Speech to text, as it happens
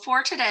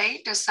For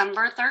today,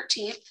 December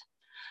 13th,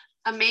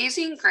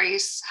 amazing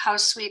grace, how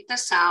sweet the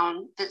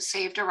sound that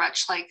saved a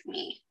wretch like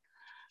me.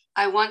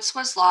 I once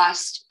was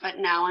lost, but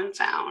now am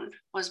found,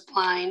 was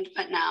blind,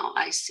 but now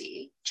I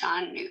see.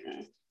 John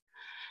Newton.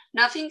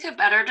 Nothing could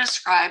better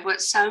describe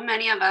what so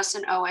many of us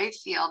in OA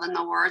feel than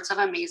the words of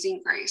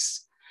amazing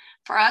grace.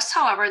 For us,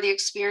 however, the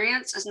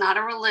experience is not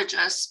a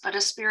religious, but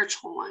a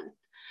spiritual one.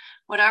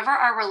 Whatever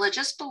our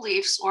religious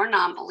beliefs or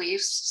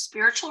non-beliefs,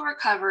 spiritual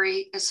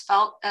recovery is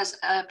felt as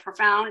a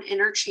profound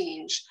inner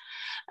change,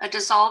 a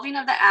dissolving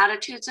of the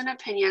attitudes and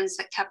opinions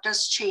that kept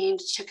us chained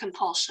to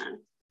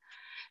compulsion.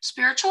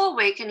 Spiritual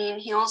awakening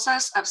heals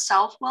us of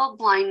self-willed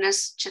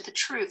blindness to the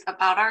truth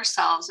about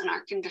ourselves and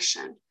our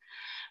condition.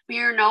 We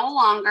are no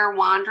longer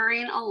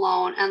wandering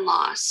alone and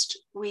lost.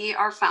 We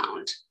are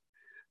found.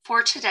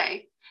 For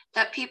today,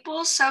 that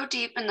people so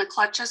deep in the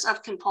clutches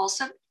of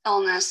compulsive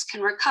illness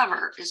can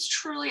recover is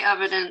truly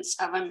evidence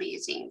of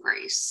amazing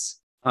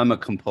grace. I'm a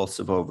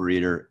compulsive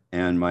overeater,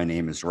 and my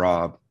name is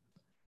Rob.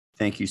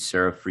 Thank you,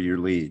 Sarah, for your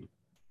lead.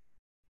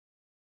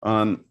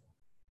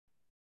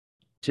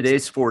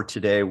 Today's for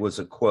today was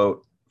a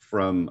quote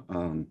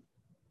from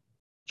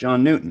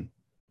John Newton.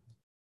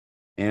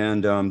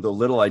 And the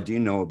little I do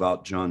know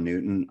about John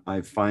Newton,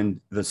 I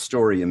find the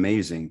story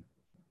amazing.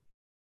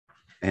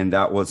 And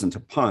that wasn't a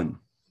pun.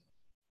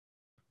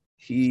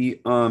 He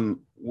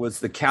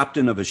was the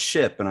captain of a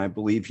ship, and I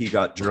believe he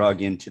got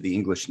dragged into the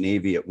English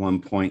Navy at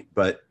one point.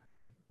 But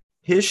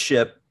his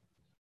ship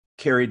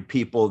carried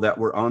people that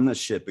were on the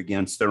ship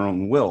against their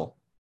own will.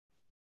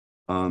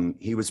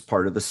 He was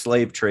part of the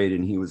slave trade,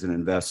 and he was an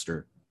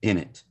investor in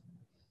it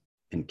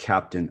and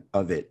captain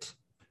of it.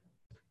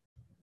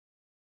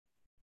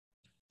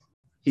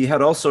 He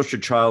had all sorts of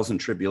trials and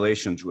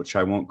tribulations, which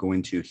I won't go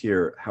into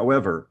here.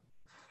 However,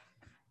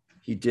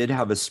 he did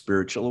have a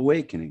spiritual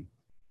awakening.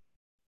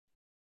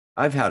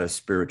 I've had a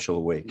spiritual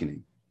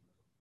awakening.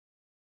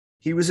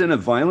 He was in a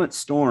violent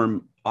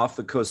storm off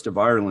the coast of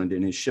Ireland,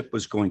 and his ship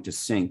was going to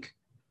sink.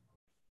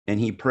 And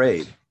he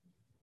prayed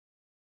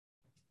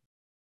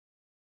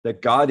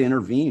that God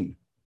intervene.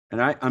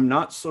 And I'm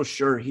not so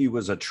sure he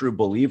was a true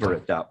believer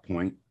at that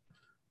point.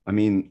 I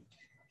mean,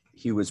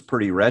 he was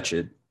pretty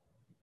wretched.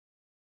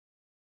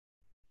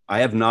 I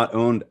have not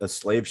owned a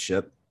slave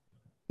ship,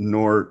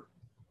 nor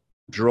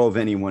drove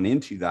anyone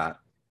into that.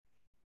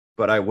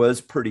 But I was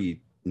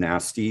pretty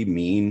nasty,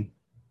 mean,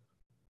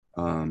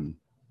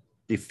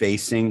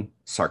 defacing,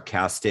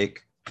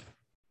 sarcastic.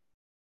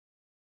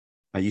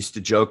 I used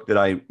to joke that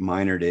I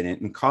minored in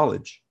it in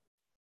college.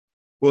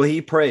 Well,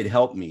 he prayed,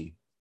 help me.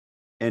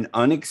 And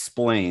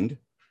unexplained,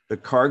 the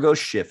cargo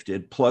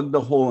shifted, plugged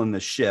the hole in the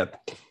ship,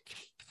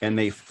 and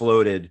they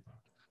floated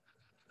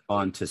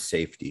onto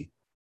safety.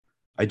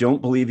 I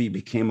don't believe he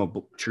became a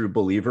true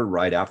believer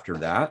right after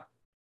that.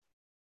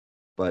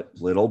 But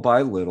little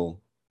by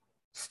little,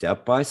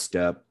 step by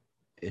step,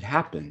 it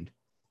happened.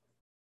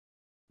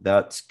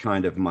 That's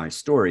kind of my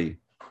story.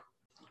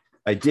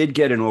 I did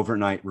get an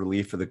overnight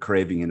relief of the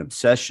craving and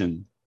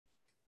obsession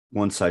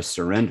once I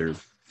surrendered.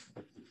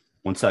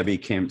 Once I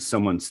became,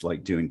 someone's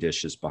like doing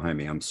dishes behind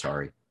me, I'm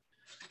sorry.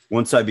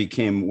 Once I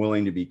became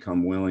willing to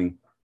become willing,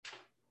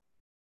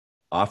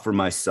 offer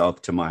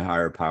myself to my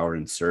higher power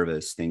in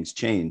service, things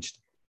changed.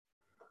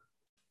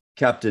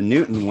 Captain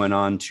Newton went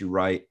on to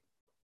write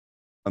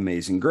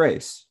Amazing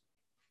Grace.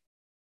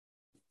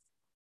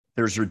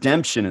 There's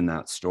redemption in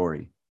that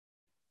story.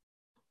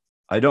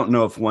 I don't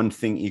know if one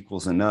thing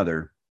equals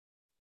another.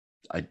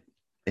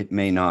 It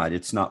may not.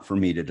 It's not for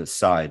me to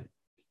decide.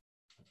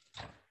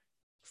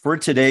 For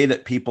today,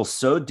 that people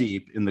so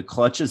deep in the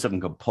clutches of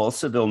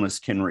compulsive illness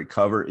can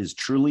recover is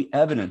truly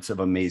evidence of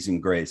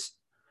amazing grace.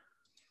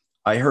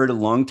 I heard a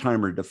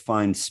long-timer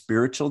define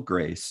spiritual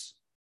grace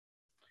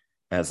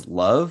as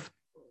love,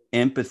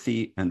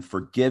 empathy, and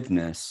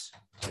forgiveness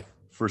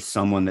for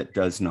someone that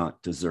does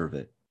not deserve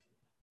it.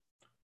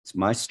 It's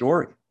my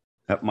story.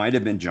 That might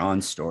have been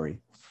John's story.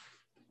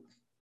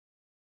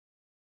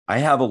 I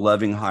have a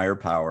loving higher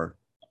power.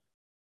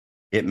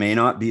 It may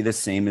not be the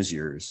same as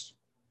yours.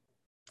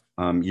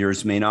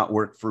 Yours may not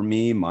work for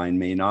me. Mine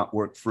may not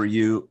work for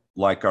you.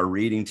 Like our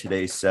reading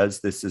today says,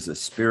 this is a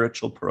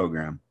spiritual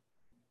program.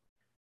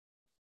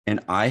 And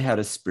I had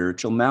a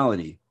spiritual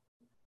malady.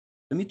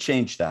 Let me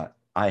change that.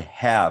 I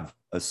have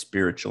a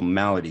spiritual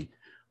malady.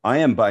 I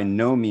am by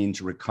no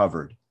means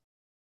recovered.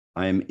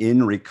 I am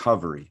in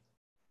recovery.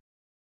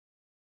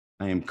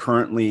 I am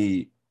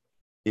currently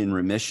in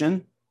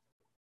remission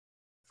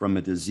from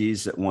a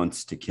disease that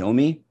wants to kill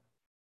me.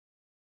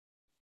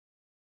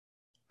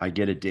 I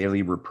get a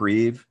daily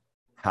reprieve.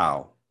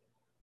 How?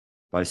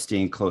 By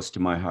staying close to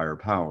my higher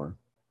power,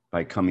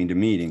 by coming to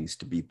meetings,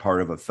 to be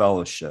part of a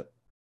fellowship.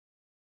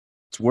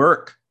 It's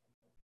work.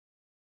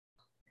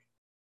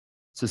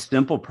 It's a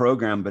simple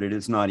program, but it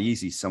is not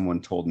easy,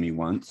 someone told me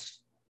once.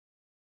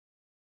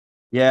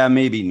 Yeah,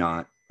 maybe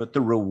not, but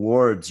the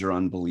rewards are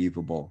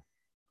unbelievable.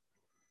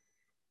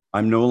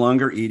 I'm no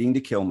longer eating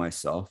to kill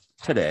myself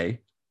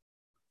today.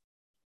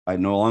 I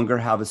no longer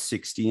have a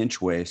 60-inch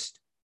waist.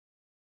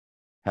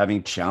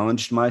 having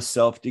challenged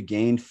myself to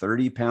gain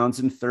 30 pounds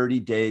in 30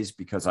 days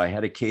because I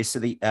had a case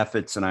of the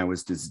Effets and I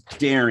was just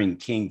daring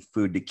king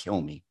food to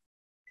kill me.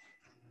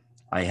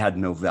 I had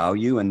no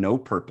value and no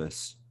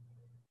purpose.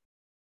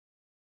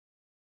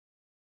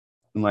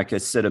 And like I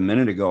said a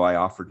minute ago, I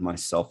offered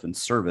myself in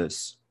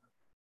service.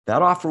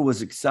 That offer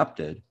was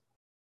accepted.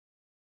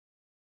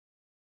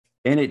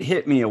 And it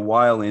hit me a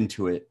while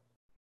into it.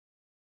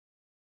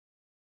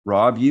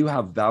 Rob, you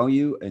have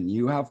value and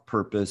you have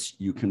purpose.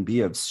 You can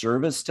be of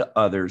service to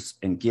others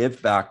and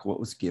give back what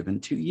was given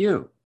to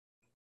you.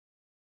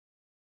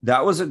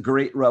 That was a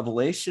great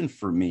revelation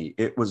for me.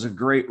 It was a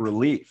great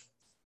relief.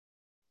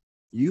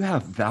 You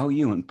have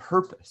value and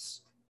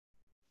purpose.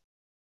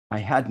 I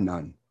had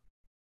none.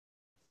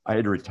 I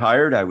had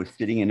retired. I was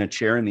sitting in a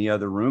chair in the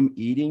other room,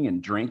 eating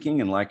and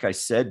drinking. And like I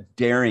said,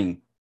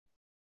 daring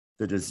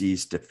the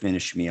disease to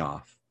finish me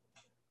off.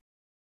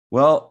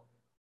 Well,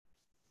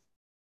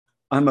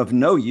 I'm of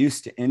no use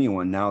to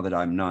anyone now that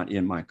I'm not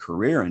in my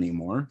career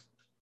anymore.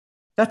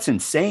 That's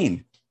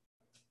insane.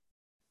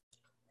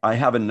 I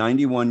have a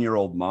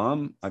 91-year-old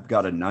mom. I've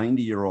got a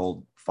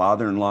 90-year-old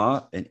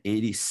father-in-law, an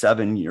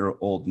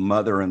 87-year-old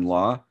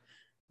mother-in-law.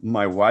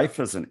 My wife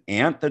has an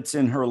aunt that's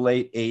in her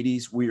late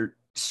 80s. We're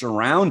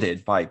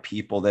surrounded by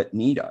people that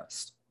need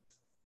us.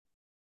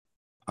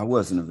 I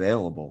wasn't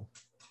available.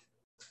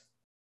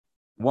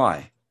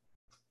 Why?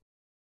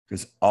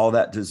 Because all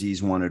that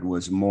disease wanted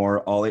was more.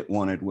 All it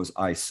wanted was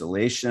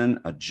isolation,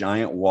 a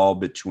giant wall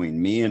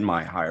between me and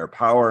my higher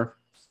power,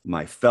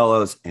 my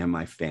fellows, and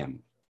my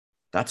family.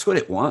 That's what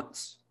it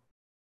wants.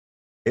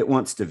 It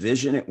wants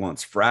division. It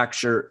wants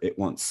fracture. It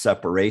wants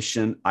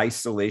separation,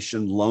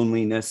 isolation,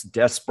 loneliness,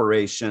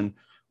 desperation,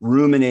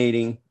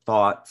 ruminating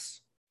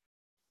thoughts.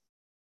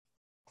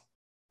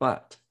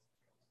 But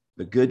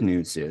the good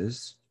news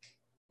is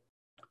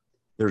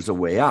there's a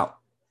way out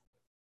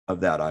of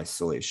that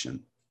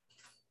isolation.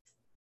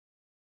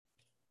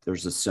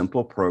 There's a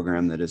simple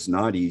program that is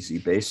not easy,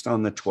 based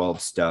on the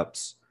 12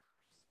 steps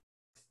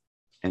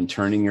and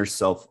turning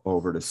yourself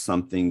over to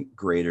something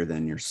greater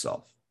than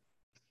yourself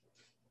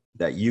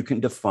that you can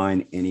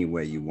define any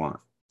way you want.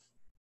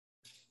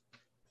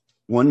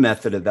 One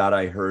method of that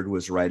I heard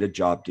was write a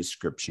job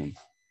description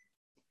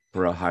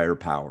for a higher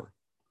power.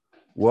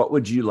 What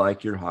would you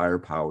like your higher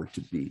power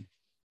to be?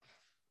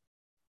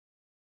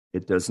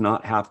 It does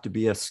not have to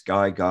be a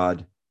sky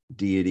god,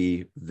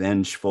 deity,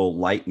 vengeful,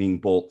 lightning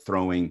bolt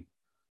throwing.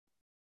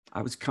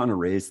 I was kind of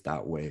raised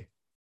that way.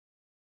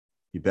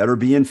 You better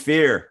be in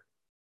fear.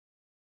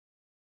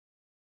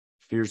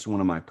 Fear's one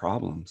of my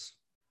problems.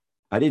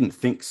 I didn't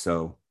think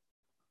so.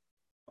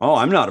 Oh,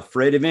 I'm not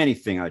afraid of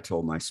anything, I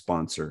told my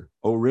sponsor.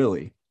 Oh,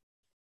 really?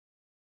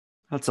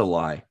 That's a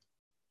lie.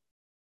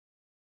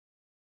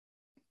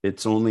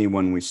 It's only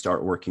when we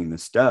start working the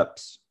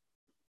steps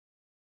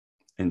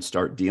and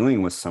start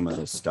dealing with some of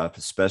this stuff,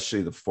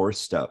 especially the fourth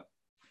step,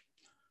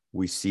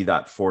 we see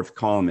that fourth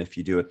column if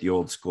you do it the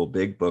old school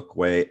big book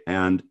way.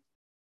 And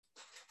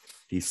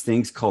these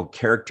things called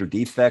character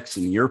defects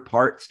in your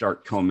part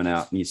start coming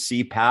out and you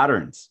see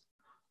patterns.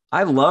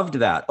 I loved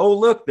that. Oh,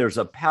 look, there's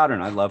a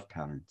pattern. I love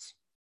patterns.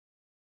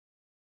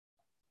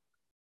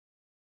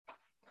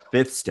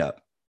 Fifth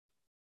step,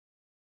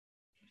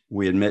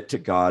 we admit to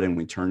God and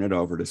we turn it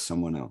over to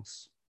someone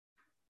else.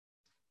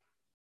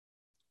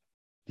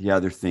 The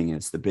other thing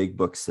is the big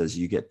book says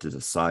you get to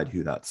decide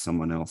who that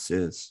someone else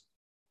is.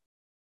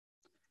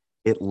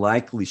 It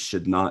likely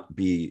should not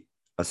be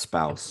a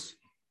spouse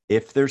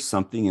if there's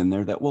something in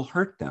there that will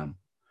hurt them.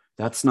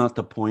 That's not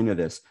the point of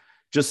this.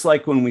 Just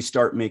like when we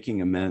start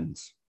making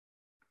amends,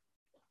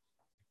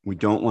 we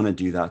don't want to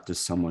do that to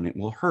someone. It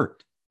will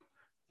hurt.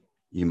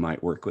 You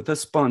might work with a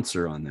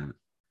sponsor on that.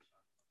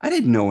 I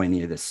didn't know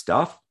any of this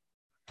stuff.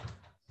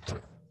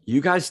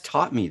 You guys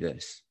taught me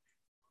this.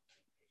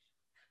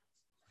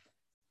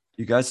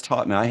 You guys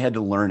taught me. I had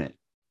to learn it.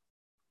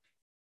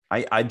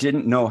 I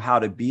didn't know how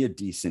to be a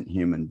decent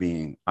human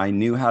being. I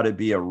knew how to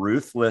be a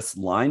ruthless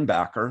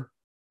linebacker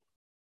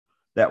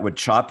that would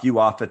chop you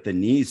off at the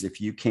knees if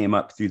you came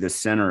up through the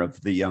center of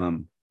the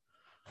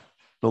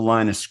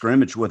line of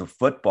scrimmage with a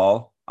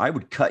football. I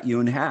would cut you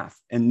in half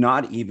and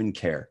not even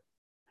care.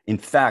 In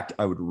fact,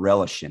 I would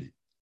relish in it.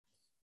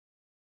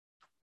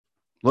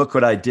 Look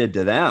what I did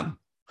to them.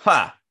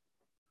 Ha!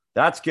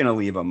 That's going to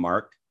leave a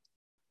mark.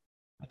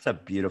 That's a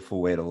beautiful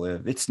way to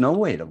live. It's no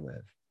way to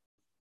live.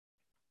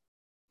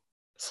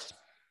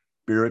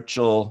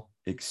 Spiritual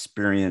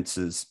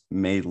experiences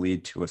may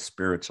lead to a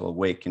spiritual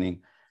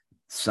awakening.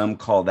 Some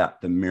call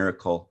that the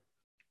miracle.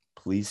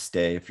 Please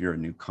stay if you're a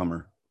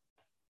newcomer.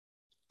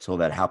 So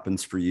that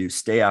happens for you.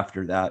 Stay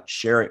after that.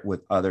 Share it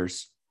with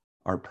others.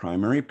 Our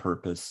primary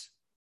purpose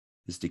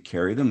is to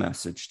carry the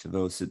message to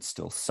those that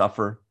still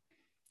suffer.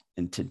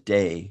 And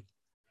today,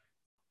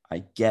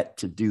 I get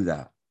to do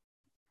that.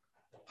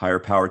 Higher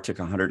power took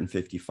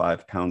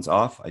 155 pounds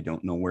off. I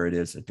don't know where it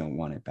is. I don't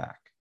want it back.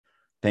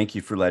 Thank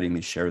you for letting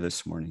me share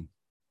this morning.